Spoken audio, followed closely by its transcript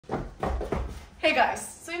Hey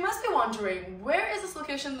guys, so you must be wondering, where is this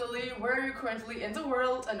location, Lily? Where are you currently in the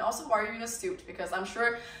world? And also, why are you in a suit? Because I'm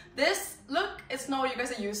sure this look is not what you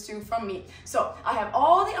guys are used to from me. So I have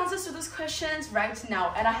all the answers to those questions right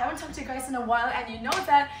now, and I haven't talked to you guys in a while, and you know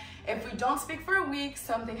that if we don't speak for a week,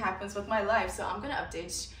 something happens with my life. So I'm gonna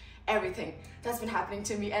update everything that's been happening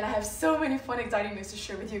to me, and I have so many fun, exciting news to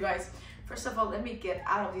share with you guys. First of all, let me get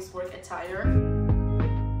out of this work attire.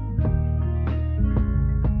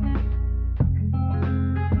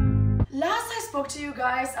 Last I spoke to you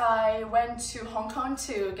guys, I went to Hong Kong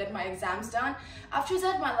to get my exams done. After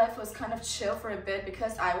that, my life was kind of chill for a bit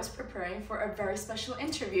because I was preparing for a very special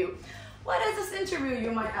interview. What is this interview,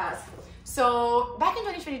 you might ask? So back in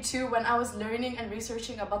 2022, when I was learning and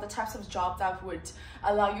researching about the types of jobs that would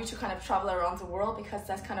allow you to kind of travel around the world, because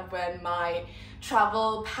that's kind of when my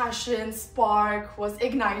travel passion spark was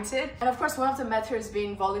ignited. And of course, one of the methods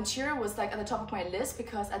being volunteer was like at the top of my list,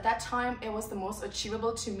 because at that time it was the most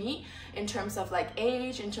achievable to me in terms of like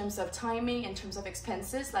age, in terms of timing, in terms of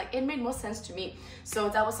expenses. Like it made most sense to me. So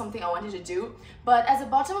that was something I wanted to do. But at the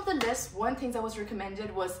bottom of the list, one thing that was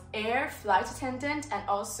recommended was air flight attendant and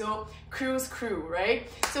also cruise crew, right?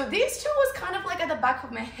 So these two was kind of like at the back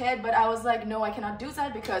of my head, but I was like, no, I cannot do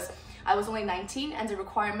that because I was only 19 and the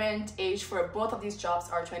requirement age for both of these jobs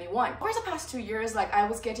are 21. Over the past 2 years, like I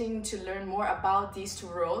was getting to learn more about these two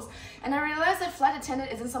roles, and I realized that flight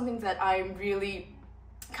attendant isn't something that I'm really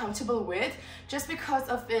comfortable with, just because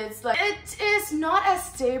of its like it is not as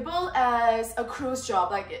stable as a cruise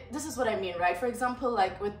job. Like this is what I mean, right? For example,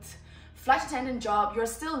 like with flight attendant job, you're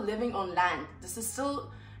still living on land. This is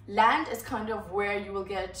still land is kind of where you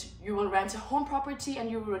will rent a home property and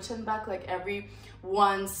you will return back like every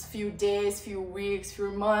once, few days, few weeks,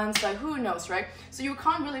 few months, like who knows, right? So you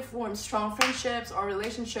can't really form strong friendships or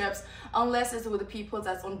relationships unless it's with the people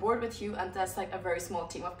that's on board with you, and that's like a very small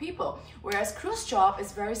team of people. Whereas cruise job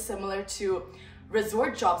is very similar to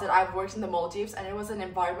resort jobs that I've worked in the Maldives, and it was an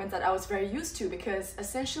environment that I was very used to, because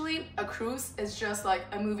essentially a cruise is just like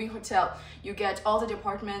a moving hotel. You get all the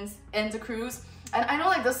departments in the cruise. And I know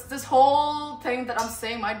like this whole thing that I'm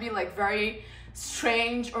saying might be like very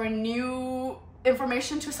strange or new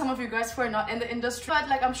information to some of you guys who are not in the industry, but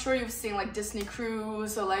like I'm sure you've seen like Disney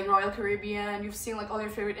Cruise or like Royal Caribbean, you've seen like all your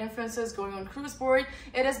favorite influencers going on cruise board.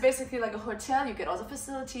 It is basically like a hotel. You get all the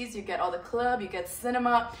facilities, you get all the club, you get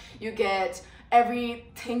cinema, you get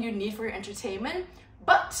everything you need for your entertainment,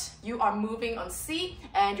 but you are moving on sea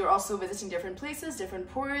and you're also visiting different places, different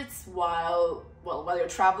ports while you're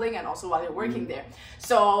traveling and also while you're working there.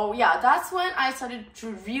 So yeah, that's when I started to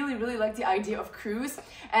really like the idea of cruise.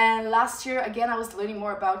 And last year again I was learning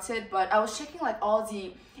more about it, but I was checking like all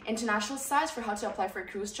the international sites for how to apply for a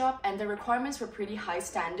cruise job, and the requirements were pretty high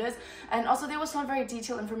standards, and also there was not very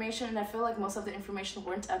detailed information, and I feel like most of the information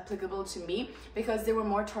weren't applicable to me because they were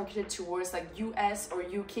more targeted towards like US or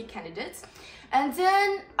UK candidates. And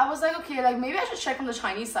then I was like, okay, like maybe I should check on the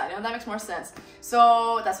Chinese side, you know, that makes more sense.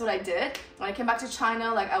 So that's what I did. When I came back to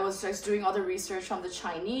China, like I was just doing all the research from the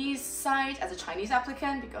Chinese site as a Chinese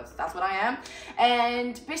applicant, because that's what I am.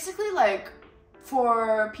 And basically like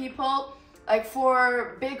for people, like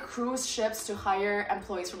for big cruise ships to hire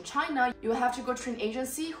employees from China, you will have to go to an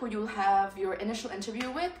agency who you'll have your initial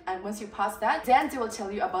interview with, and once you pass that, then they will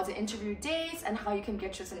tell you about the interview dates and how you can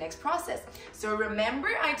get to the next process. So remember,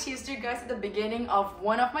 I teased you guys at the beginning of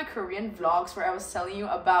one of my Korean vlogs where I was telling you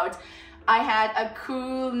about I had a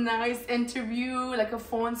cool, nice interview, like a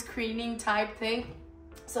phone screening type thing.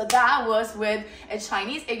 So that was with a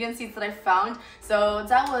Chinese agency that I found. So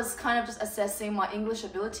that was kind of just assessing my English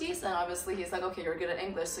abilities, and obviously he's like, okay, you're good at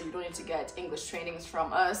English, so you don't need to get English trainings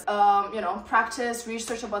from us. You know, practice,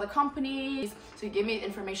 research about the companies. So he gave me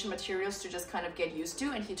information materials to just kind of get used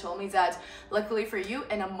to, and he told me that luckily for you,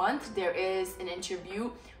 in a month there is an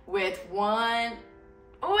interview with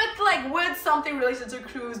something related to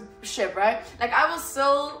cruise ship, right? Like I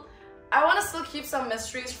want to still keep some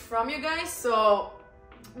mysteries from you guys, so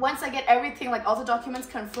once I get everything, like all the documents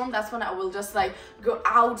confirmed, that's when I will just like go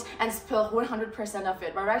out and spill 100% of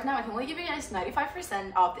it. But right now I can only give you guys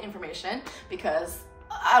 95% of the information because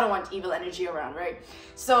I don't want evil energy around, right?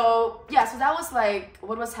 So yeah, so that was like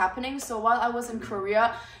what was happening. So while I was in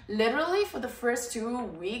Korea, literally for the first 2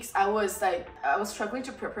 weeks, I was struggling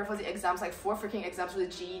to prepare for the exams, like 4 freaking exams with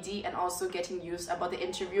the GED, and also getting used about the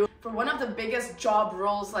interview for one of the biggest job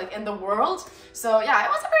roles like in the world. So yeah, it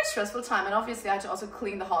was a very stressful time, and obviously I had to also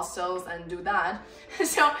clean the hostels and do that.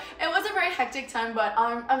 So it was a very hectic time, but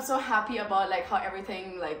I'm so happy about like how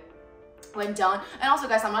everything like went down. And also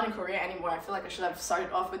guys, I'm not in Korea anymore. I feel like I should have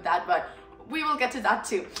started off with that, but we will get to that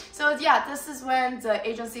too. So yeah, this is when the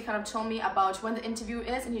agency kind of told me about when the interview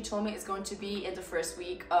is, and he told me it's going to be in the first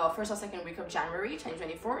or second week of January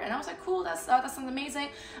 2024. And I was like, cool, that sounds amazing.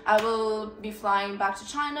 I will be flying back to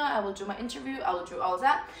China, I will do my interview, I will do all of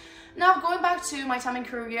that. Now, going back to my time in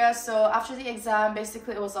Korea, so after the exam,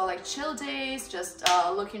 basically it was all like chill days, just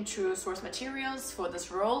looking through source materials for this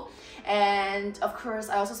role. And of course,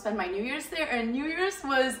 I also spent my New Year's there, and New Year's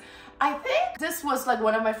was, I think this was like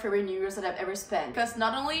one of my favorite New Year's that I've ever spent, because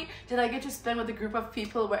not only did I get to spend with a group of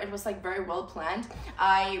people where it was like very well planned,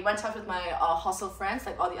 I went out with my hostel friends,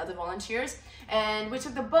 like all the other volunteers, and we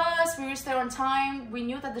took the bus, we reached there on time. We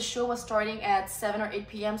knew that the show was starting at 7 or 8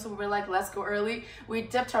 p.m. so we were like, let's go early. We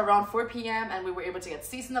dipped around 4 p.m. and we were able to get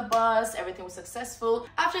seats in the bus. Everything was successful.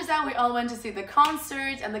 After that, we all went to see the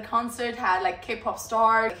concert, and the concert had like K-pop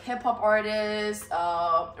stars, hip-hop artists,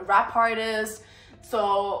 rap artists.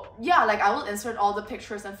 So yeah, like I will insert all the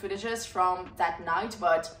pictures and footages from that night,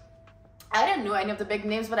 but I didn't know any of the big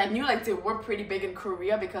names, but I knew like they were pretty big in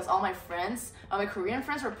Korea because all my friends, my Korean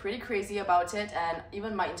friends were pretty crazy about it, and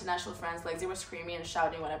even my international friends, like they were screaming and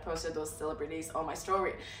shouting when I posted those celebrities on my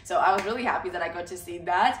story. So I was really happy that I got to see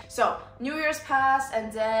that. So New Year's passed,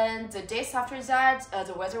 and then the days after that,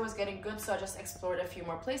 the weather was getting good, so I just explored a few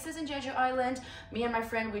more places in Jeju Island. Me and my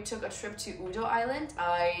friend, we took a trip to Udo Island.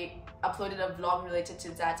 I uploaded a vlog related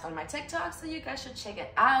to that on my TikTok, so you guys should check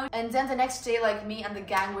it out. And then the next day, like me and the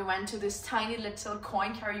gang, we went to this tiny little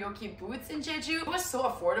coin karaoke booths in Jeju. It was so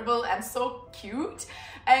affordable and so cute,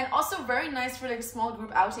 and also very nice for like a small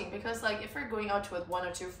group outing, because like if you're going out with 1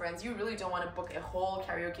 or 2 friends, you really don't want to book a whole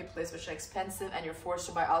karaoke place which is expensive and you're forced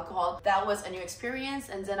to buy alcohol. That was a new experience.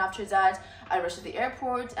 And then after that, I rushed to the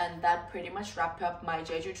airport, and that pretty much wrapped up my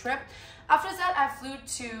Jeju trip. After that, I flew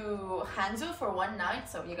to Hangzhou for one night.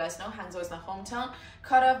 So you guys know Hangzhou is my hometown.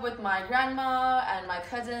 Caught up with my grandma and my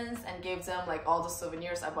cousins and gave them like all the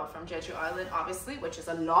souvenirs I bought from Jeju Island, obviously, which is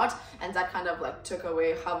a lot. And that kind of like took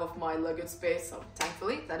away half of my luggage space. So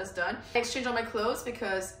thankfully that is done. I exchanged all my clothes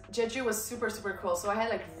because Jeju was super cold. So I had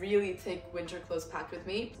like really thick winter clothes packed with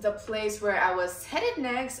me. The place where I was headed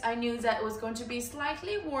next, I knew that it was going to be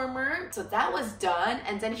slightly warmer. So that was done.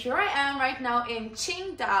 And then here I am right now in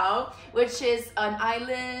Qingdao, which is an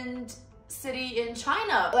island city in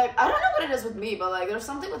China. Like, I don't know what it is with me, but like there's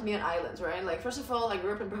something with me on islands, right? Like, first of all, I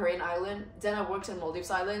grew up in Bahrain Island, then I worked in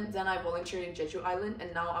Maldives Island, then I volunteered in Jeju Island,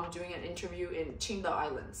 and now I'm doing an interview in Qingdao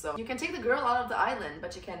Island. So you can take the girl out of the island,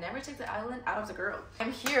 but you can never take the island out of the girl.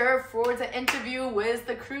 I'm here for the interview with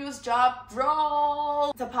the cruise job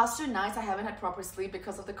role. The past 2 nights I haven't had proper sleep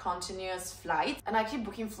because of the continuous flights, and I keep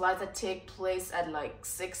booking flights that take place at like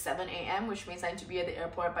 6, 7 a.m, which means I need to be at the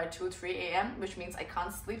airport by 2, 3 a.m, which means I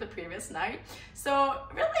can't sleep the previous night. So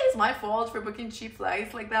really it's my fault for booking cheap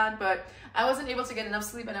flights like that, but I wasn't able to get enough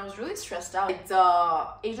sleep and I was really stressed out.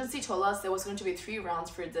 The agency told us there was going to be 3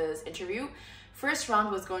 rounds for this interview. First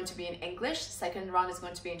round was going to be in English, second round is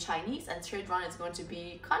going to be in Chinese, and third round is going to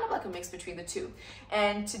be kind of like a mix between the two.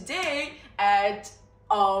 And today at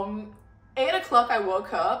 8 o'clock I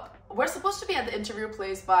woke up. We're supposed to be at the interview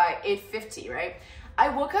place by 8:50, right? I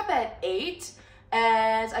woke up at 8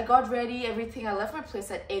 and I got ready, everything. I left my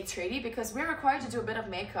place at 8:30 because we're required to do a bit of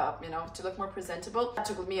makeup, you know, to look more presentable. That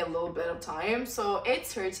took me a little bit of time. So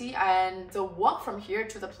 8:30, and the walk from here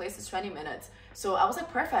to the place is 20 minutes. So I was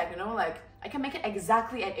like, perfect, you know, like I can make it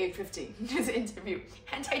exactly at 8:50 to the interview.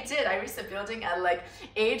 And I did. I reached the building at like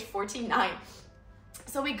 8:49.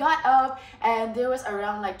 So we got up and there was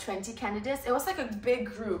around like 20 candidates. It was like a big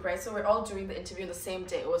group, right? So we're all doing the interview the same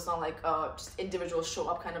day. It was not like just individual show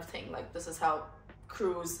up kind of thing. Like, this is how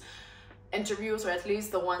cruise interviews, or at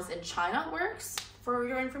least the ones in China, works, for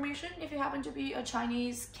your information, if you happen to be a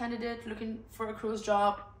Chinese candidate looking for a cruise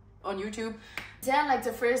job on YouTube. Then like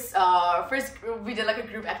the first we did like a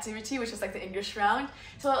group activity, which was like the English round.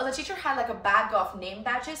 So the teacher had like a bag of name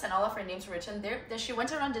badges and all of our names were written there. Then she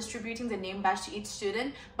went around distributing the name badge to each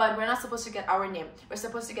student, but we're not supposed to get our name. We're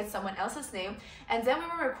supposed to get someone else's name. And then we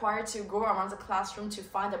were required to go around the classroom to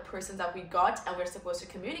find the person that we got, and we're supposed to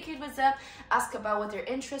communicate with them, ask about what their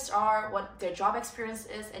interests are, what their job experience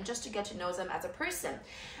is, and just to get to know them as a person.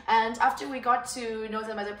 And after we got to know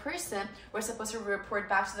them as a person, we're supposed to report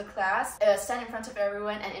back to the class, stand in front of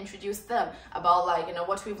everyone and introduce them about, like, you know,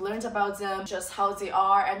 what we've learned about them, just how they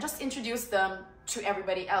are, and just introduce them to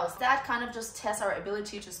everybody else. That kind of just tests our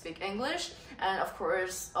ability to speak English, and of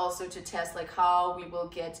course also to test like how we will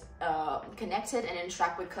get connected and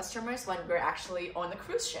interact with customers when we're actually on the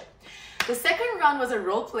cruise ship. The second round was a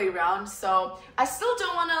role play round, so I still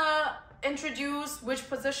don't want to introduce which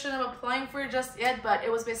position I'm applying for just yet, but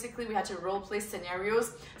it was basically we had to role play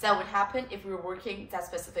scenarios that would happen if we were working that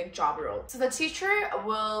specific job role. So the teacher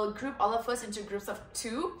will group all of us into groups of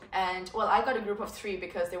 2, and well, I got a group of 3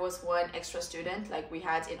 because there was one extra student, like we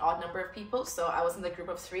had an odd number of people, so I was in the group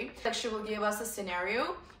of 3. Like she will give us a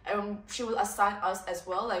scenario and she will assign us as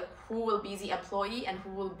well, like who will be the employee and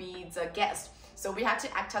who will be the guest. So we had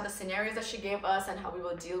to act out the scenarios that she gave us and how we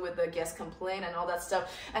will deal with the guest complaint and all that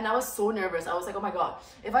stuff. And I was so nervous. I was like, oh my god,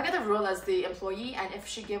 if I get the role as the employee and if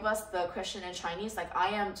she gave us the question in Chinese, like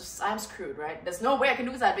I'm screwed, right? There's no way I can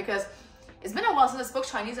do that because it's been a while since I spoke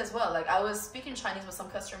Chinese as well. Like I was speaking Chinese with some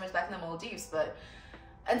customers back in the Maldives,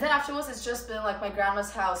 and then afterwards it's just been like my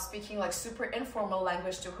grandma's house, speaking like super informal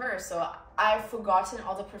language to her. So I've forgotten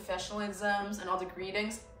all the professionalisms and all the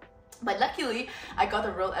greetings. But luckily, I got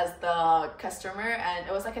the role as the customer, and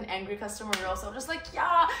it was like an angry customer role. So I'm just like,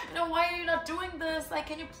 yeah, you know, why are you not doing this? Like,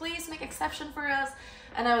 can you please make exception for us?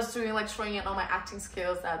 And I was doing like showing it all my acting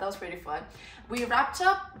skills. That was pretty fun. We wrapped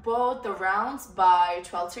up both the rounds by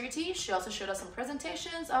 12:30. She also showed us some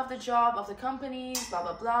presentations of the job, of the company, blah,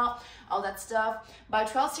 blah, blah, all that stuff. By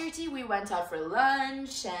 12:30, we went out for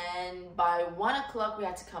lunch, and by 1 o'clock, we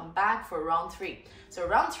had to come back for round 3. So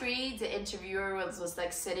round 3, the interviewer was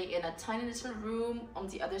like sitting in a tiny little room on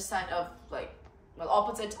the other side of like, well,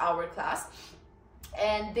 opposite our class.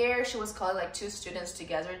 And there she was calling like 2 students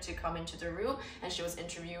together to come into the room, and she was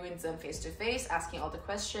interviewing them face to face, asking all the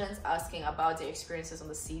questions, asking about their experiences on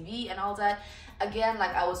the CV and all that. Again,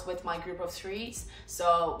 like I was with my group of 3s,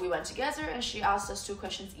 so we went together and she asked us 2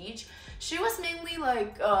 questions each. She was mainly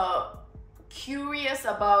like curious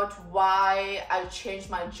about why I changed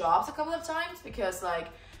my jobs a couple of times, because like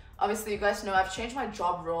obviously you guys know I've changed my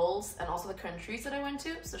job roles and also the countries that I went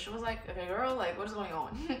to. So she was like, okay girl, like what is going on?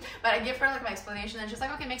 But I gave her like my explanation and she's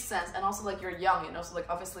like, okay, makes sense. And also like you're young, you know, so like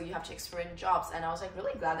obviously you have to experience jobs. And I was like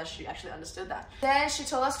really glad that she actually understood that. Then she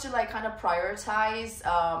told us to like kind of prioritize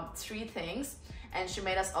 3 things, and she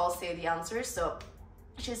made us all say the answers. So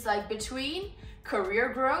she's like, between career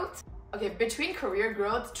growth,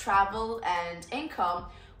 travel and income,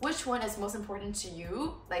 which one is most important to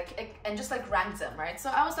you, like, and just like rank them, right? So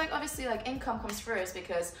I was like, obviously like income comes first,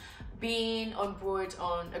 because being on board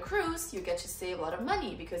on a cruise, you get to save a lot of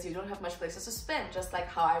money because you don't have much places to spend, just like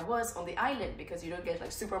how I was on the island, because you don't get like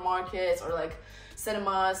supermarkets or like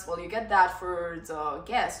cinemas. Well, you get that for the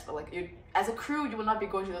guests, but like you, as a crew, you will not be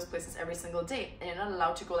going to those places every single day, and you're not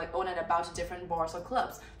allowed to go like on and about to different bars or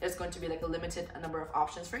clubs. There's going to be like a limited number of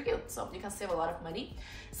options for you, so you can save a lot of money.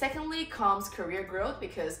 Secondly comes career growth,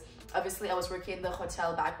 because obviously I was working in the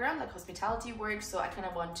hotel background, like hospitality work, so I kind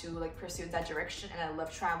of want to like pursue that direction, and I love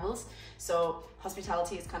travels, so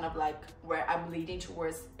hospitality is kind of like where I'm leading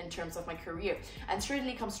towards in terms of my career. And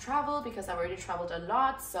thirdly comes travel, because I've already traveled a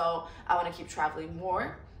lot, so I want to keep traveling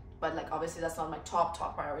more. But like obviously that's not my top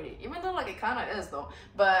priority, even though like it kind of is though.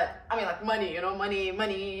 But I mean like money, you know,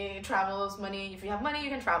 money travels, money, if you have money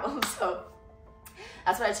you can travel. So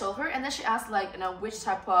that's what I told her. And then she asked like, you know, which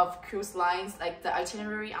type of cruise lines, like the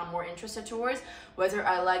itinerary I'm more interested towards, whether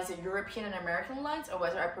I like the European and American lines or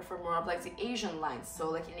whether I prefer more of like the Asian lines.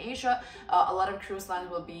 So like in Asia, a lot of cruise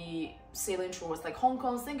lines will be sailing towards like Hong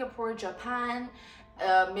Kong, Singapore, Japan,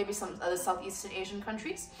 maybe some other Southeastern Asian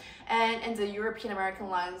countries. And in the European American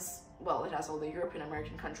lines, well, it has all the European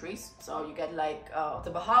American countries. So you get like the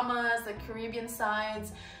Bahamas, the Caribbean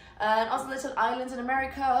sides, and also little islands in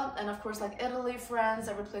America, and of course like Italy, France,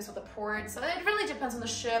 every place with a port. So it really depends on the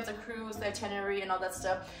ship, the cruise, the itinerary, and all that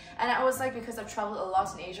stuff. And I was like, because I've traveled a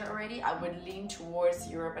lot in Asia already, I would lean towards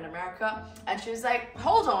Europe and America. And she was like,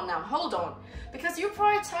 hold on now, hold on, because you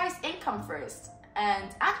prioritize income first,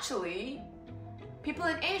 and actually people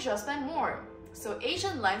in Asia spend more, so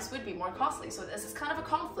Asian lines would be more costly. So this is kind of a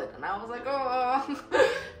conflict, and I was like, oh,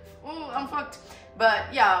 oh, I'm fucked.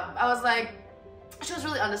 But yeah, I was like, she was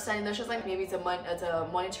really understanding that. She was like, maybe the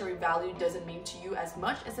monetary value doesn't mean to you as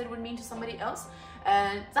much as it would mean to somebody else.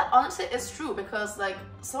 And that honestly is true, because like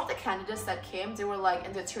some of the candidates that came, they were like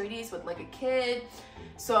in their 30s with like a kid.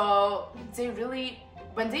 So they really,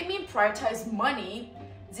 when they mean prioritize money,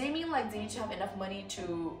 they mean like they need to have enough money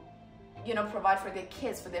to, you know, provide for their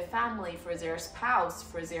kids, for their family, for their spouse,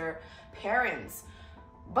 for their parents.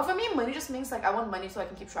 But for me, money just means like I want money so I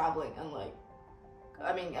can keep traveling, and like,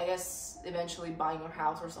 I mean, I guess eventually buying a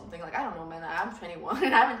house or something. Like, I don't know, man, I'm 21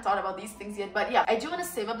 and I haven't thought about these things yet. But yeah, I do want to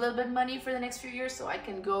save up a little bit of money for the next few years so I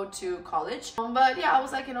can go to college. But yeah, I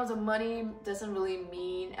was like, you know, the money doesn't really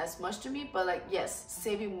mean as much to me, but like, yes,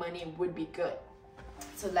 saving money would be good.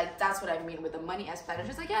 So like that's what I mean with the money aspect. And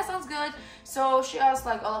she's like, yeah, sounds good. So she asked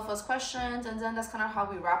like all of us questions, and then that's kind of how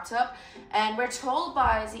we wrapped up. And we're told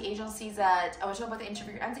by the agencies that I was told by the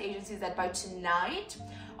interviewer and the agencies that by tonight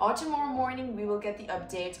or tomorrow morning we will get the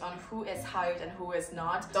update on who is hired and who is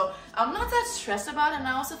not. So I'm not that stressed about it, and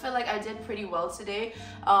I also feel like I did pretty well today.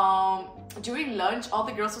 During lunch, all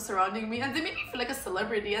the girls were surrounding me and they made me feel like a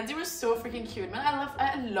celebrity, and they were so freaking cute, man.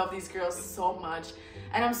 I love these girls so much.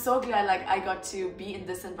 And I'm so glad like I got to be in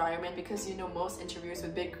this environment, because you know most interviews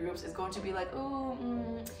with big groups is going to be like, oh,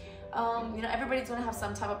 you know, everybody's gonna have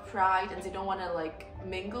some type of pride and they don't want to like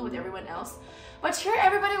mingle with everyone else. But here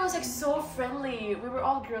everybody was like so friendly. We were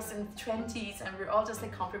all girls in 20s and we were all just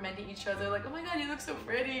like complimenting each other, like, oh my god, you look so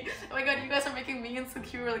pretty, oh my god, you guys are making me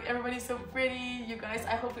insecure, like everybody's so pretty, you guys,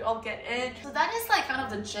 I hope we all get in. So that is like kind of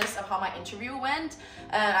the gist of how my interview went,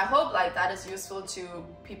 and I hope like that is useful to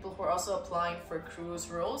people who are also applying for cruise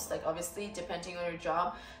roles. Like obviously depending on your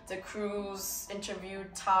job, the cruise interview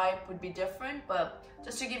type would be different, but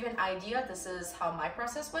just to give you an idea, this is how my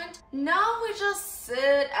process went. Now we just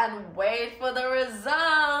sit and wait for the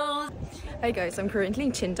results. Hi guys, I'm currently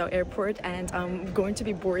in Qingdao Airport and I'm going to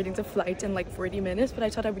be boarding the flight in like 40 minutes, but I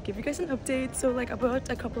thought I would give you guys an update. So like about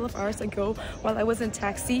a couple of hours ago, while I was in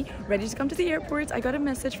taxi ready to come to the airport, I got a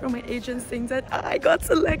message from my agent saying that I got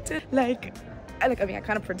selected. I mean, I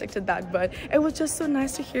kind of predicted that, but it was just so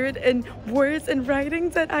nice to hear it in words and writing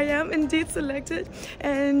that I am indeed selected.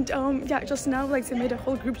 And yeah, just now like they made a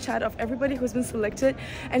whole group chat of everybody who's been selected,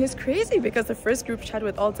 and it's crazy because the first group chat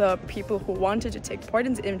with all the people who wanted to take part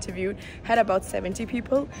in the interview had about 70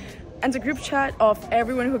 people, and the group chat of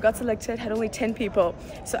everyone who got selected had only 10 people.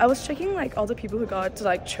 So I was checking like all the people who got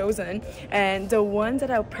like chosen, and the one that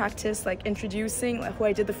I practiced like introducing, like who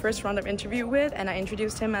I did the first round of interview with, and I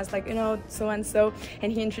introduced him as like, you know, so and so,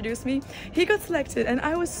 and he introduced me, he got selected. And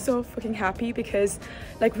I was so fucking happy because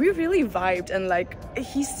like we really vibed, and like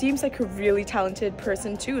he seems like a really talented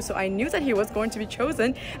person too, so I knew that he was going to be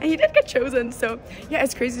chosen, and he did get chosen. So yeah,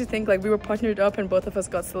 it's crazy to think like we were partnered up and both of us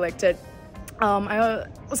got selected. I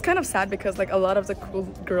was kind of sad because like a lot of the cool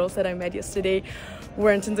girls that I met yesterday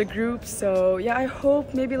weren't in the group. So yeah, I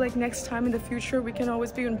hope maybe like next time in the future we can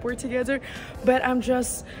always be on board together. But I'm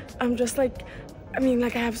just like, I mean,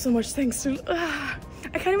 like I have so much things to,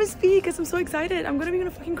 I can't even speak because I'm so excited. I'm gonna be on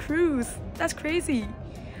a fucking cruise. That's crazy.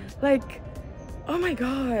 Like, oh my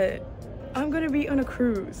god, I'm gonna be on a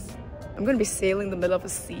cruise. I'm gonna be sailing the middle of the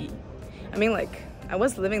sea. I mean, like, I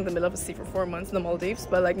was living in the middle of the sea for 4 months in the Maldives,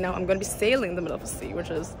 but like now I'm gonna be sailing in the middle of the sea, which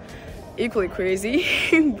is equally crazy.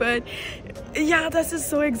 But yeah, this is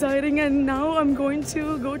so exciting. And now I'm going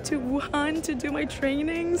to go to Wuhan to do my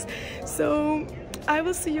trainings. So I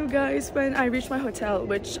will see you guys when I reach my hotel,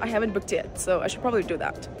 which I haven't booked yet, so I should probably do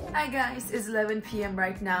that. Hi guys, it's 11 p.m.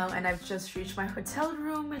 right now and I've just reached my hotel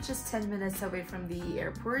room, which is 10 minutes away from the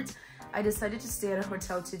airport. I decided to stay at a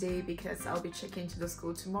hotel today because I'll be checking to the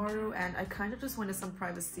school tomorrow, and I kind of just wanted some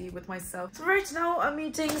privacy with myself. So right now I'm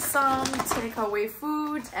eating some takeaway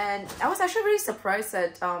food, and I was actually really surprised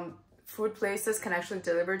that food places can actually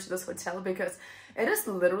deliver to this hotel because it is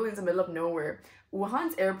literally in the middle of nowhere.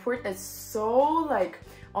 Wuhan's airport is so like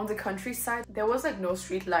on the countryside. There was like no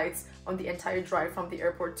street lights on the entire drive from the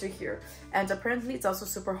airport to here, and apparently it's also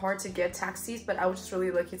super hard to get taxis, but I was just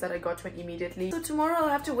really lucky that I got one immediately. So tomorrow I'll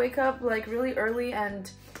have to wake up like really early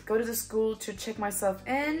and go to the school to check myself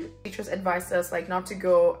in. Teachers advised us like not to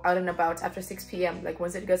go out and about after 6 p.m. like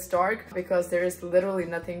once it gets dark, because there is literally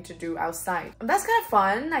nothing to do outside. And that's kind of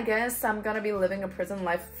fun. I guess I'm gonna be living a prison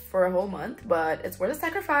life for a whole month, but it's worth the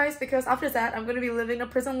sacrifice because after that I'm gonna be living a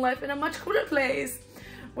prison life in a much cooler place,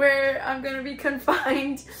 where I'm gonna be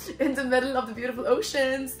confined in the middle of the beautiful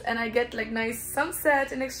oceans, and I get like nice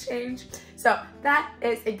sunset in exchange. So that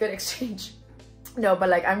is a good exchange. No, but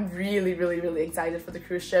like I'm really excited for the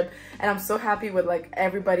cruise ship, and I'm so happy with like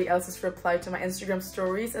everybody else's reply to my Instagram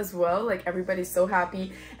stories as well. Like everybody's so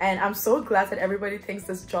happy, and I'm so glad that everybody thinks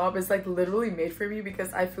this job is like literally made for me,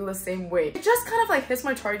 because I feel the same way. It just kind of like hits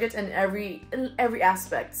my target in every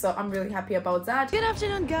aspect, so I'm really happy about that. Good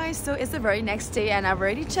afternoon guys, so it's the very next day and I've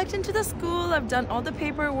already checked into the school. I've done all the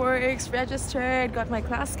paperwork, registered, got my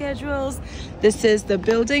class schedules. This is the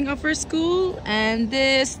building of our school, and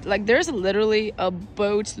this like there's literally a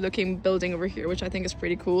boat looking building over here, which I think is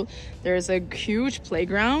pretty cool. There's a huge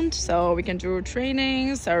playground, so we can do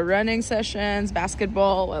trainings, our running sessions,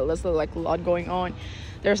 basketball. Well, there's like a lot going on.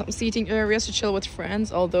 There are some seating areas to chill with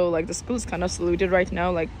friends, although like the school is kind of secluded right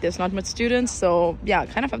now, like there's not much students, so yeah, I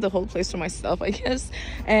kind of have the whole place to myself, I guess.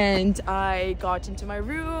 And I got into my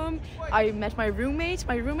room. I met my roommate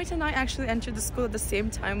and I actually entered the school at the same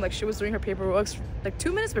time. Like she was doing her paperwork like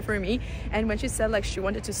 2 minutes before me, and when she said like she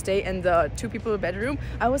wanted to stay in the 2 people bedroom,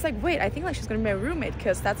 I was like, wait, I think like she's gonna be my roommate,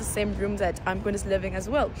 because that's the same room that I'm going to live in as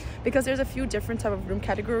well, because there's a few different type of room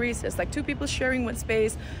categories. There's like 2 people sharing one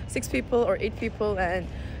space, 6 people or 8 people, and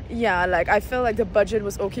yeah, like I felt like the budget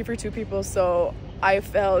was okay for 2 people, so I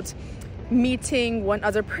felt meeting one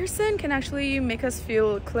other person can actually make us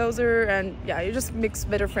feel closer, and yeah, it just makes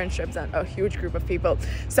better friendships than a huge group of people.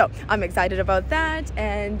 So I'm excited about that.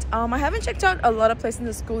 And I haven't checked out a lot of places in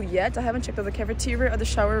the school yet. I haven't checked out the cafeteria or the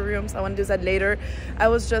shower rooms. I want to do that later. I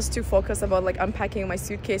was just too focused about like unpacking my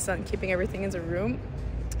suitcase and keeping everything in the room.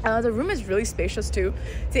 The room is really spacious too.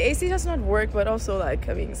 The AC does not work, but also like,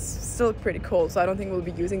 I mean, it's still pretty cold, so I don't think we'll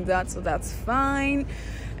be using that, so that's fine.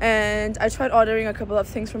 And I tried ordering a couple of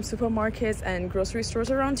things from supermarkets and grocery stores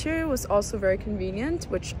around here. It was also very convenient,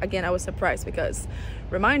 which again, I was surprised because,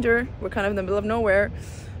 reminder, we're kind of in the middle of nowhere.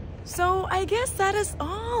 So I guess that is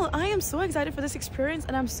all. I am so excited for this experience,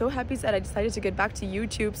 and I'm so happy that I decided to get back to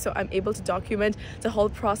YouTube, so I'm able to document the whole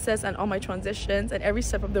process and all my transitions and every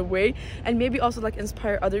step of the way, and maybe also like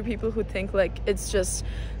inspire other people who think like it's just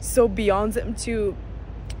so beyond them to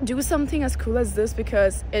do something as cool as this,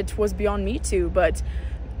 because it was beyond me too. But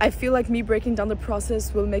I feel like me breaking down the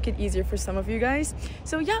process will make it easier for some of you guys.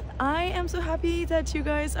 So yeah, I am so happy that you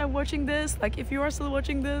guys are watching this. Like if you are still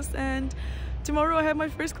watching this, and tomorrow I have my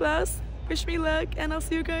first class. Wish me luck, and I'll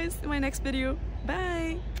see you guys in my next video.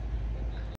 Bye.